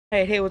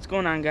Hey, what's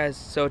going on, guys?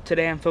 So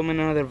today I'm filming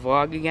another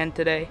vlog again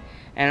today,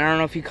 and I don't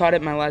know if you caught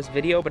it in my last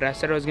video, but I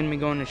said I was going to be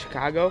going to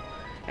Chicago,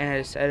 and I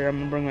decided I'm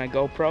going to bring my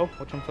GoPro,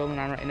 which I'm filming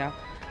on right now,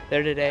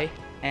 there today,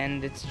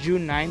 and it's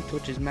June 9th,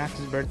 which is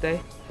Max's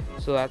birthday,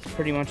 so that's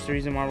pretty much the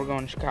reason why we're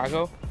going to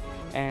Chicago,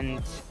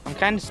 and I'm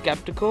kind of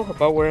skeptical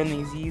about wearing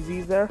these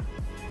Yeezys there,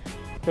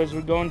 because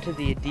we're going to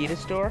the Adidas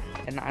store,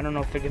 and I don't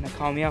know if they're going to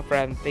call me out for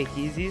having fake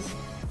Yeezys,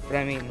 but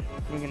I mean,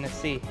 we're going to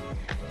see.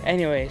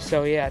 Anyway,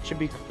 so yeah, it should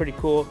be pretty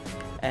cool.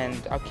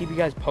 And I'll keep you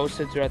guys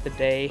posted throughout the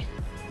day,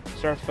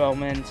 start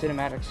filming,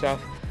 cinematic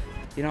stuff,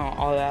 you know,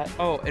 all that.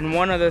 Oh, and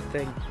one other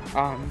thing,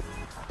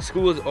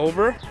 school is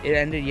over. It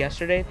ended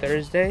yesterday,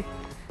 Thursday,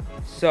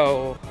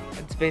 so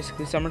it's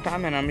basically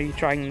summertime, and I'm going to be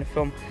trying to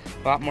film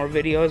a lot more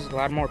videos, a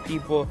lot more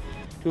people,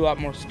 do a lot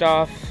more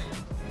stuff.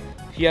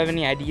 If you have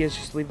any ideas,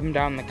 just leave them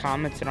down in the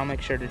comments, and I'll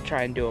make sure to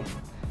try and do them.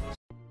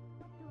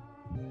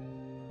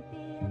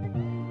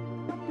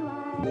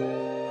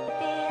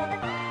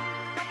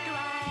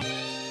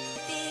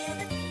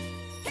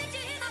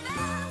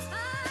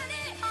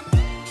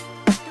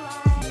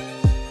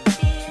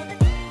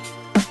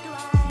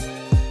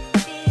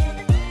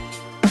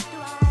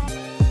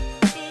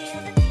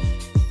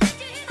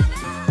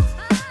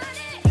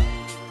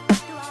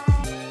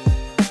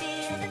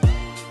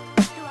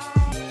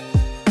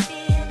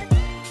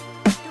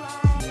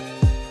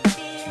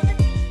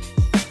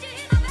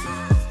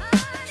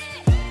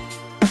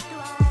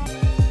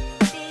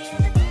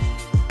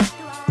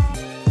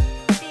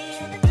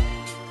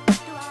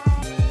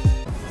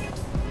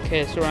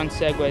 Okay, so we're on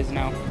Segways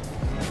now,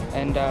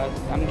 and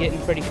I'm getting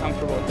pretty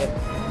comfortable with it.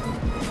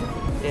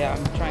 Yeah,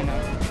 I'm trying to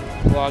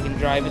vlog and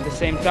drive at the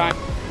same time.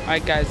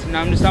 Alright guys, so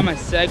now I'm just on my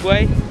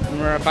Segway, and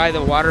we're by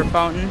the water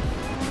fountain.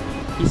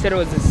 He said it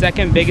was the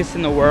second biggest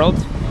in the world.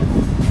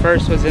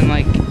 First was in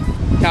like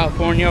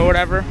California or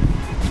whatever.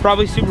 It's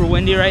probably super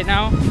windy right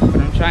now, but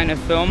I'm trying to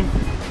film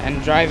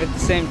and drive at the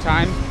same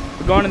time.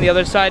 We're going to the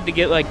other side to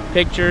get like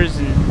pictures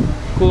and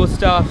cool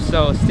stuff,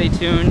 so stay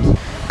tuned.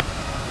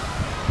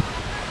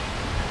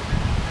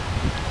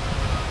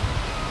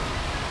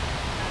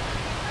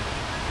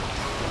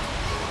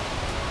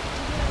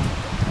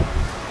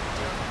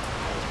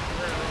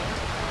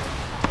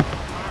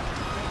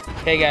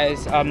 Hey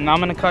guys, now I'm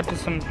gonna cut to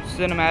some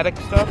cinematic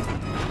stuff.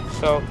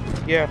 So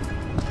yeah,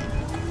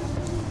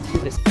 do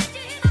this.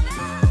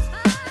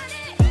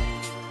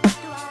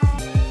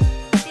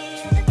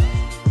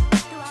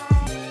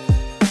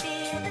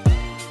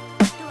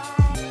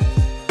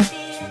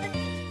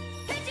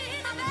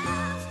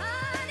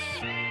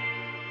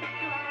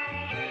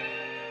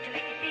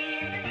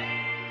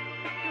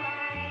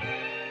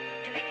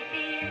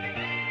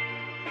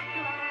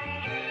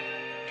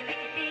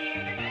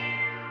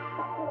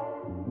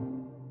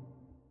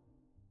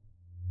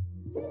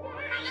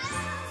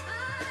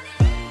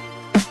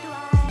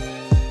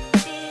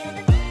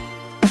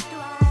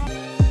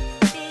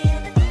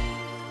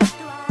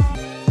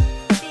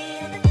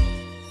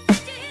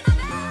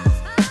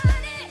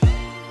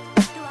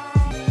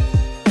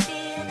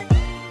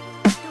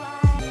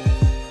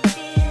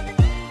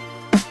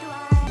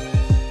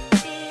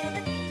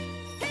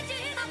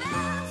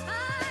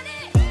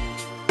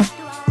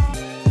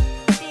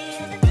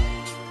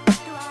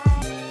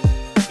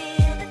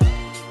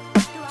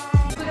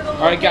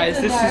 Alright guys,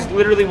 this is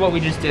literally what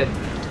we just did.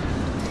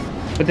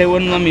 But they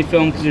wouldn't let me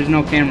film because there's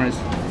no cameras.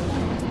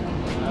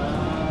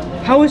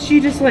 How is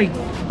she just like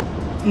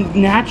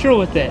natural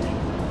with it?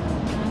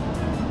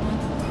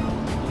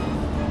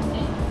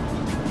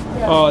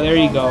 Oh, there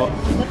you go.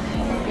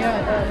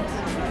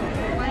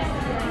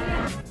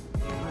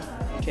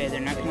 Okay,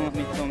 they're not gonna let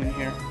me film in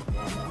here.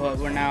 But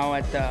we're now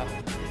at the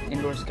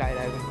indoor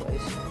skydiving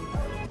place.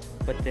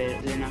 But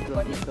they're not gonna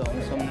let me film,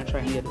 so I'm gonna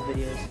try and get the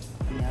videos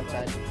from the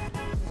outside.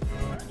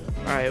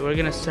 Alright, we're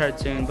gonna start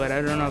soon, but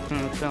I don't know if I'm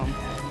gonna film.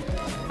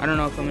 I don't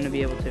know if I'm gonna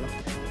be able to.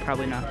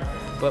 Probably not.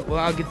 But well,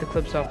 I'll get the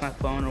clips off my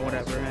phone or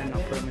whatever, and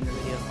I'll put them in the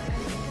video.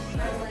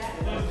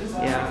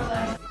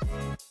 Yeah.